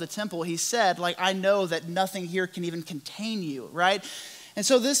him build the temple. He said, I know that nothing here can even contain you, right? And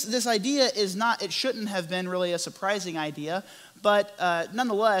so this idea is not, it shouldn't have been really a surprising idea, but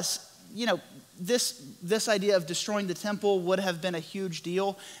nonetheless, this idea of destroying the temple would have been a huge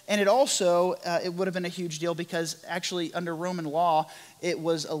deal. And it also, it would have been a huge deal because actually under Roman law, it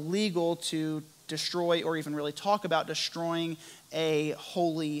was illegal to destroy or even really talk about destroying a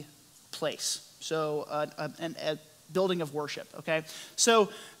holy place. So a building of worship, okay? So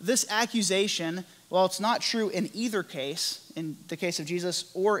this accusation Well, it's not true in either case, in the case of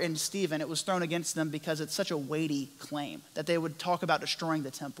Jesus or in Stephen. It was thrown against them because it's such a weighty claim that they would talk about destroying the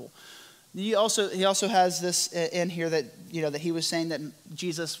temple. He also has this in here that, that he was saying that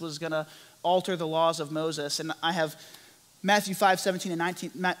Jesus was going to alter the laws of Moses. And I have Matthew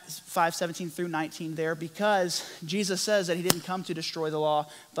 5:17 through 19 there, because Jesus says that he didn't come to destroy the law,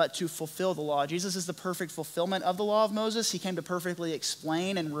 but to fulfill the law. Jesus is the perfect fulfillment of the law of Moses. He came to perfectly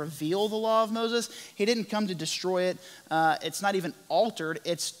explain and reveal the law of Moses. He didn't come to destroy it. It's not even altered.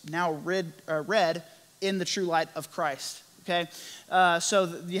 It's now read in the true light of Christ. Okay,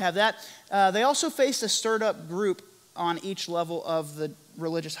 so you have that. They also faced a stirred up group on each level of the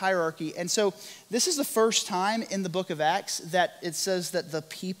religious hierarchy. And so this is the first time in the book of Acts that it says that the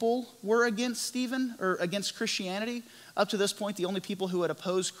people were against Stephen, or against Christianity. Up to this point, the only people who had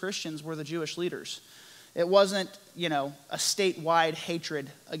opposed Christians were the Jewish leaders. It wasn't, a statewide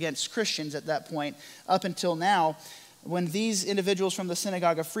hatred against Christians at that point, up until now, when these individuals from the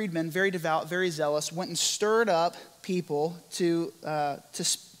synagogue of freedmen, very devout, very zealous, went and stirred up people to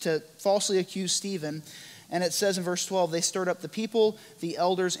falsely accuse Stephen. And it says in verse 12, they stirred up the people, the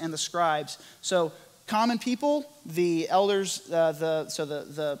elders, and the scribes. So common people, the elders,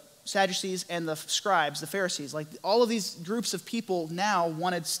 the Sadducees, and the scribes, the Pharisees, like all of these groups of people now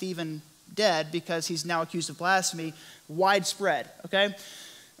wanted Stephen dead because he's now accused of blasphemy, widespread, okay?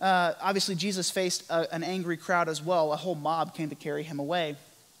 Obviously, Jesus faced an angry crowd as well. A whole mob came to carry him away.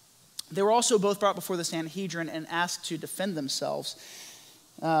 They were also both brought before the Sanhedrin and asked to defend themselves.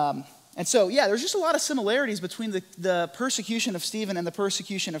 And so, there's just a lot of similarities between the persecution of Stephen and the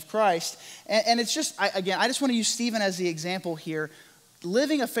persecution of Christ. And it's just, I just want to use Stephen as the example here.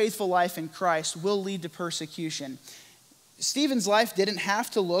 Living a faithful life in Christ will lead to persecution. Stephen's life didn't have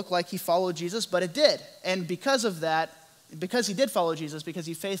to look like he followed Jesus, but it did. And because of that, because he did follow Jesus, because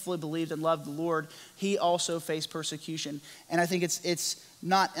he faithfully believed and loved the Lord, he also faced persecution. And I think it's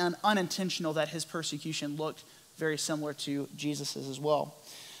not unintentional that his persecution looked very similar to Jesus's as well.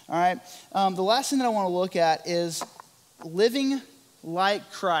 All right. The last thing that I want to look at is living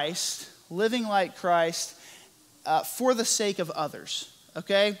like Christ for the sake of others.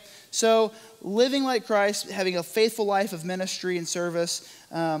 Okay? So living like Christ, having a faithful life of ministry and service,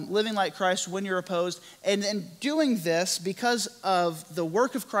 living like Christ when you're opposed, and doing this because of the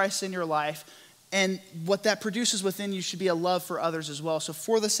work of Christ in your life, and what that produces within you should be a love for others as well. So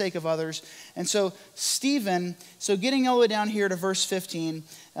for the sake of others. And so Stephen, getting all the way down here to verse 15,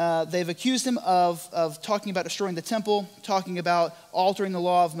 they've accused him of talking about destroying the temple, talking about altering the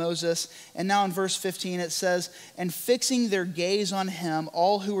law of Moses. And now in verse 15 it says, and fixing their gaze on him,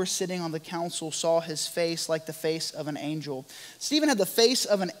 all who were sitting on the council saw his face like the face of an angel. Stephen had the face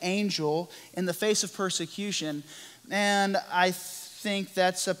of an angel in the face of persecution. And I think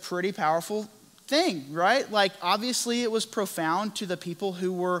that's a pretty powerful thing, right? Like, obviously it was profound to the people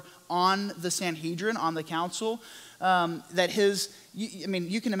who were on the Sanhedrin, on the council,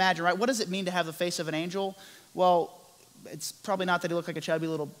 you can imagine, right? What does it mean to have the face of an angel? Well, it's probably not that he looked like a chubby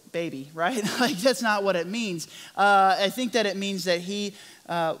little baby, right? Like, that's not what it means. I think that it means that he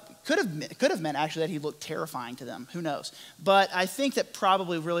could have meant actually that he looked terrifying to them. Who knows? But I think that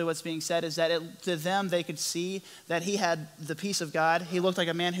probably really what's being said is that to them they could see that he had the peace of God. He looked like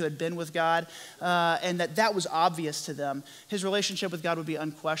a man who had been with God, and that was obvious to them. His relationship with God would be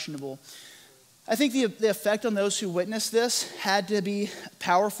unquestionable. I think the effect on those who witnessed this had to be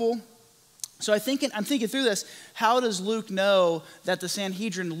powerful. So I'm thinking through this. How does Luke know that the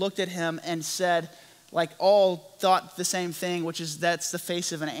Sanhedrin looked at him and said, like, all thought the same thing, which is that's the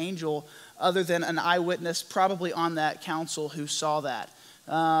face of an angel, other than an eyewitness probably on that council who saw that?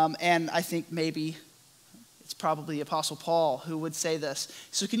 And I think maybe it's probably the Apostle Paul who would say this.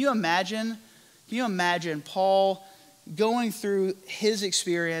 So can you imagine Paul going through his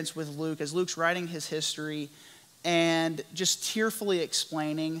experience with Luke as Luke's writing his history and just tearfully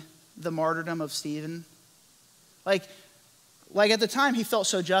explaining the martyrdom of Stephen? Like at the time he felt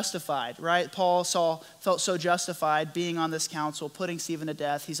so justified, right? Paul felt so justified being on this council, putting Stephen to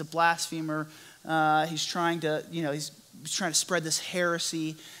death. He's a blasphemer. He's trying to spread this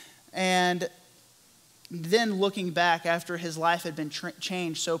heresy. And then looking back after his life had been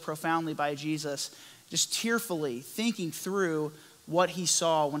changed so profoundly by Jesus, just tearfully thinking through what he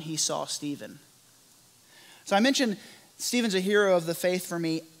saw when he saw Stephen. So I mentioned Stephen's a hero of the faith for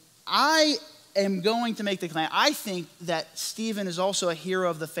me. I am going to make the claim, I think that Stephen is also a hero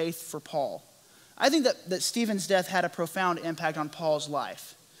of the faith for Paul. I think that Stephen's death had a profound impact on Paul's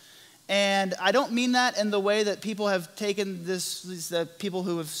life. And I don't mean that in the way that people have taken the people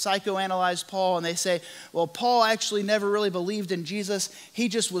who have psychoanalyzed Paul, and they say, well, Paul actually never really believed in Jesus. He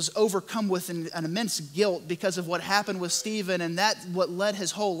just was overcome with an immense guilt because of what happened with Stephen, and that's what led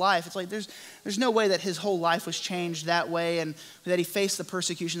his whole life. It's like there's no way that his whole life was changed that way, and that he faced the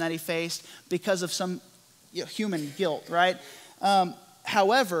persecution that he faced because of some human guilt, right?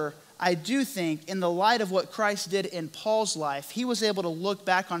 However, I do think in the light of what Christ did in Paul's life, he was able to look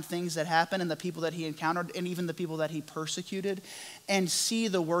back on things that happened and the people that he encountered and even the people that he persecuted and see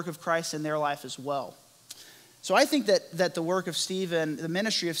the work of Christ in their life as well. So I think that the work of Stephen, the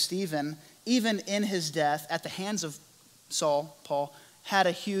ministry of Stephen, even in his death at the hands of Paul, had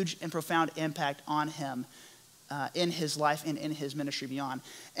a huge and profound impact on him in his life and in his ministry beyond.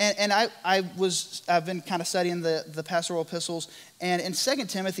 And I've been kind of studying the pastoral epistles, and in 2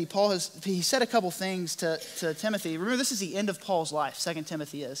 Timothy, he said a couple things to Timothy. Remember, this is the end of Paul's life, 2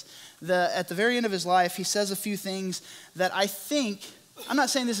 Timothy is. At the very end of his life, he says a few things that I think, I'm not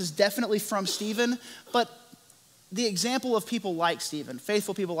saying this is definitely from Stephen, but the example of people like Stephen,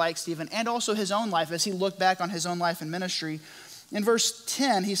 faithful people like Stephen, and also his own life as he looked back on his own life and ministry. In verse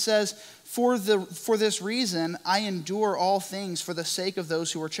 10, he says, For this reason, I endure all things for the sake of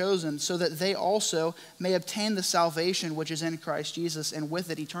those who are chosen, so that they also may obtain the salvation which is in Christ Jesus, and with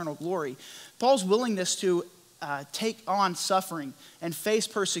it eternal glory. Paul's willingness to take on suffering and face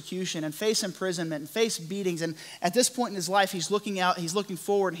persecution and face imprisonment and face beatings. And at this point in his life, he's looking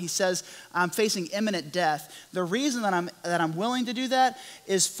forward, and he says, I'm facing imminent death. The reason that I'm willing to do that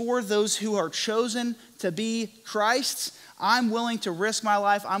is for those who are chosen to be Christ's. I'm willing to risk my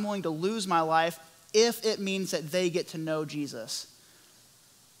life. I'm willing to lose my life if it means that they get to know Jesus.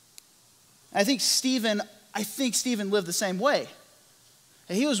 I think Stephen lived the same way.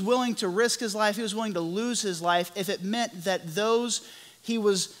 He was willing to risk his life. He was willing to lose his life if it meant that those he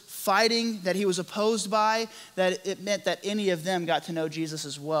was fighting, that he was opposed by, that it meant that any of them got to know Jesus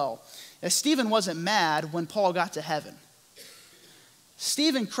as well. As Stephen wasn't mad when Paul got to heaven.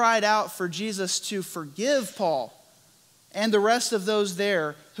 Stephen cried out for Jesus to forgive Paul and the rest of those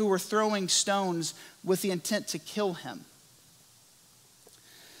there who were throwing stones with the intent to kill him.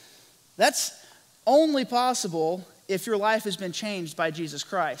 That's only possible if your life has been changed by Jesus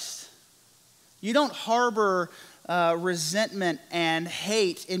Christ. You don't harbor resentment and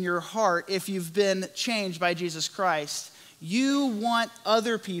hate in your heart if you've been changed by Jesus Christ. You want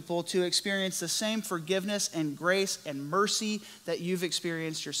other people to experience the same forgiveness and grace and mercy that you've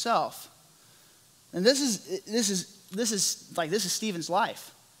experienced yourself. And this is Stephen's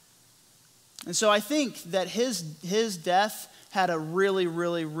life. And so I think that his death had a really,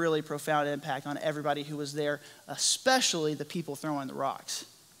 really, really profound impact on everybody who was there, especially the people throwing the rocks.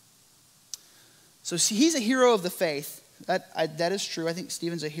 So he's a hero of the faith. That is true. I think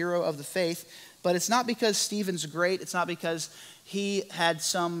Stephen's a hero of the faith, but it's not because Stephen's great. It's not because he had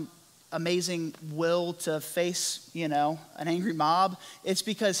some amazing will to face, an angry mob. It's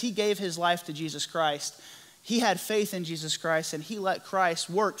because he gave his life to Jesus Christ. He had faith in Jesus Christ, and he let Christ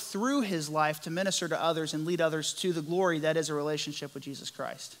work through his life to minister to others and lead others to the glory that is a relationship with Jesus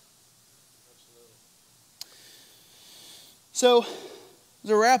Christ. Absolutely. So,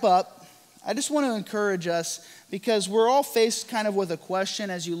 to wrap up, I just want to encourage us, because we're all faced kind of with a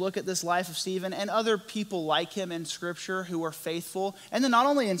question as you look at this life of Stephen and other people like him in Scripture who are faithful. And then not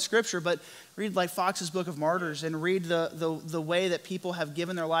only in Scripture, but read like Fox's Book of Martyrs and read the way that people have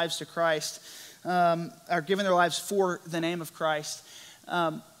given their lives to Christ. Are given their lives for the name of Christ.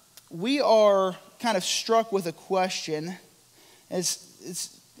 We are kind of struck with a question. I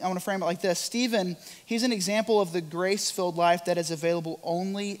want to frame it like this. Stephen, he's an example of the grace-filled life that is available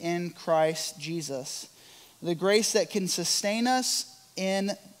only in Christ Jesus. The grace that can sustain us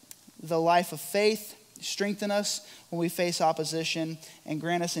in the life of faith, strengthen us when we face opposition, and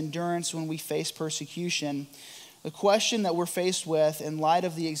grant us endurance when we face persecution. The question that we're faced with in light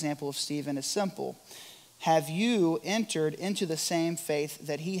of the example of Stephen is simple. Have you entered into the same faith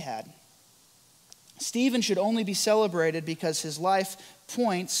that he had? Stephen should only be celebrated because his life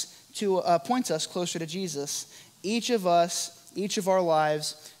points us closer to Jesus. Each of our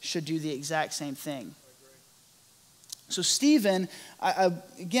lives should do the exact same thing. So Stephen,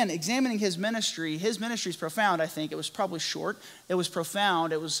 again, examining his ministry is profound, I think. It was probably short. It was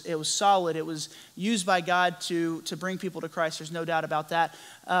profound. It was solid. It was used by God to bring people to Christ. There's no doubt about that.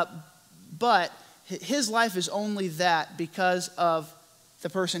 But his life is only that because of the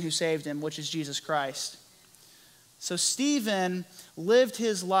person who saved him, which is Jesus Christ. So Stephen lived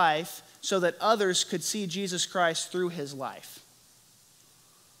his life so that others could see Jesus Christ through his life.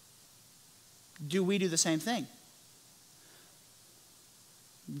 Do we do the same thing?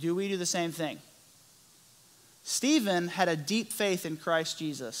 Do we do the same thing? Stephen had a deep faith in Christ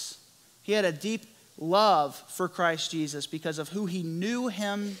Jesus. He had a deep love for Christ Jesus because of who he knew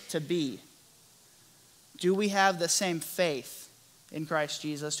him to be. Do we have the same faith in Christ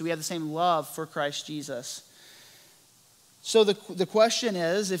Jesus? Do we have the same love for Christ Jesus? So the question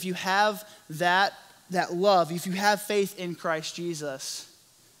is, if you have that love, if you have faith in Christ Jesus,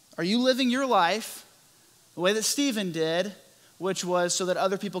 are you living your life the way that Stephen did, which was so that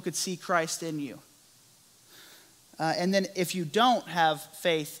other people could see Christ in you? And then if you don't have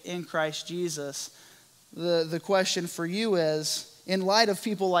faith in Christ Jesus, the question for you is, in light of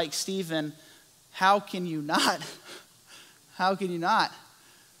people like Stephen, how can you not? How can you not?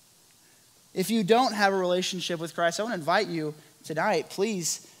 If you don't have a relationship with Christ, I want to invite you tonight,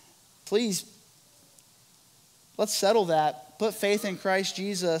 please, let's settle that. Put faith in Christ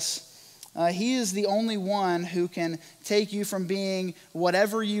Jesus. He is the only one who can take you from being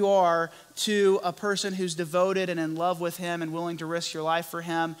whatever you are to a person who's devoted and in love with him and willing to risk your life for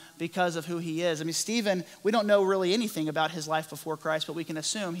him because of who he is. I mean, Stephen, we don't know really anything about his life before Christ, but we can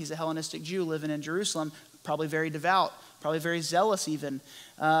assume he's a Hellenistic Jew living in Jerusalem, probably very devout, probably very zealous even.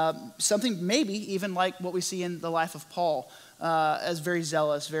 Something maybe even like what we see in the life of Paul, as very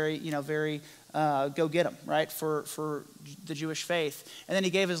zealous, very go get him, right, for the Jewish faith. And then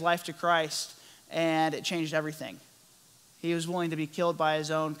he gave his life to Christ, and it changed everything. He was willing to be killed by his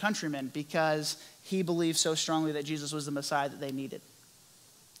own countrymen because he believed so strongly that Jesus was the Messiah that they needed.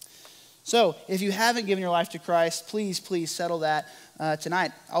 So if you haven't given your life to Christ, please settle that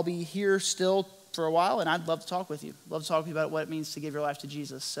tonight. I'll be here still for a while, and I'd love to talk with you. Love to talk with you about what it means to give your life to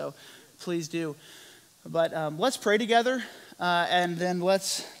Jesus. So please do. But let's pray together. And then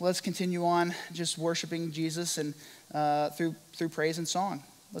let's continue on just worshiping Jesus and through praise and song.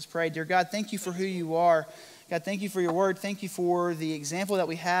 Let's pray. Dear God, thank you for who you are. God, thank you for your word. Thank you for the example that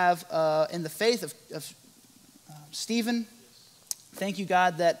we have in the faith of Stephen. Thank you,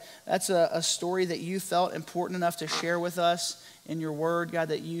 God, that's a story that you felt important enough to share with us in your word, God,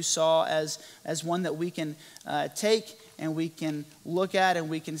 that you saw as one that we can take and we can look at and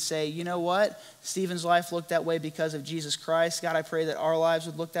we can say, you know what? Stephen's life looked that way because of Jesus Christ. God, I pray that our lives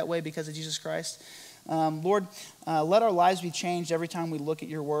would look that way because of Jesus Christ. Lord, let our lives be changed every time we look at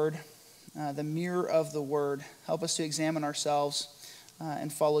your word, the mirror of the word. Help us to examine ourselves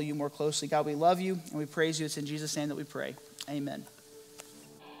and follow you more closely. God, we love you and we praise you. It's in Jesus' name that we pray. Amen.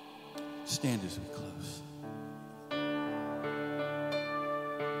 Stand as we close.